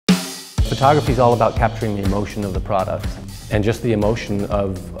Photography is all about capturing the emotion of the product and just the emotion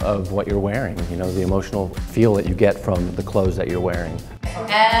of what you're wearing, you know, the emotional feel that you get from the clothes that you're wearing. And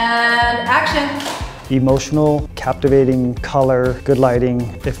action! Emotional, captivating color, good lighting.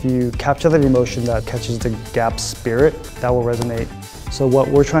 If you capture that emotion that catches the Gap spirit, that will resonate. So what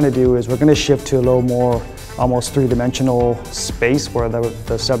we're trying to do is we're going to shift to a little more almost three-dimensional space where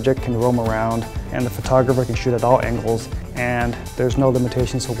the subject can roam around and the photographer can shoot at all angles, and there's no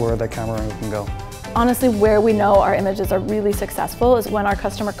limitations to where the camera can go. Honestly, where we know our images are really successful is when our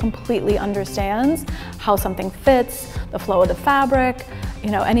customer completely understands how something fits, the flow of the fabric, you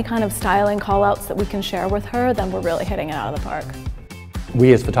know, any kind of styling call-outs that we can share with her, then we're really hitting it out of the park.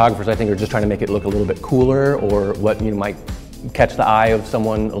 We as photographers, I think, are just trying to make it look a little bit cooler, or what you might catch the eye of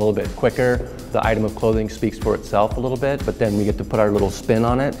someone a little bit quicker. The item of clothing speaks for itself a little bit, but then we get to put our little spin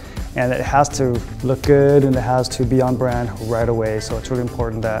on it. And it has to look good and it has to be on brand right away, so it's really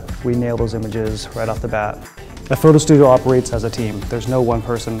important that we nail those images right off the bat. A photo studio operates as a team. There's no one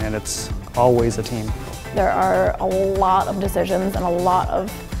person, and it's always a team. There are a lot of decisions and a lot of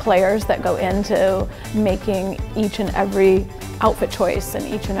players that go into making each and every outfit choice and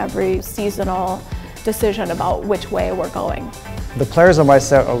each and every seasonal decision about which way we're going. The players on my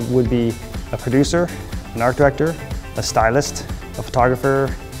set would be a producer, an art director, a stylist, a photographer,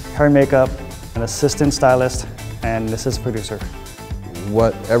 hair and makeup, an assistant stylist, and an assistant producer.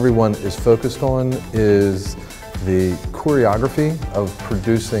 What everyone is focused on is the choreography of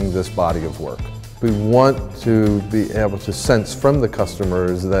producing this body of work. We want to be able to sense from the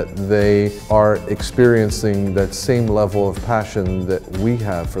customers that they are experiencing that same level of passion that we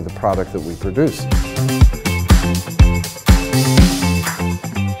have for the product that we produce.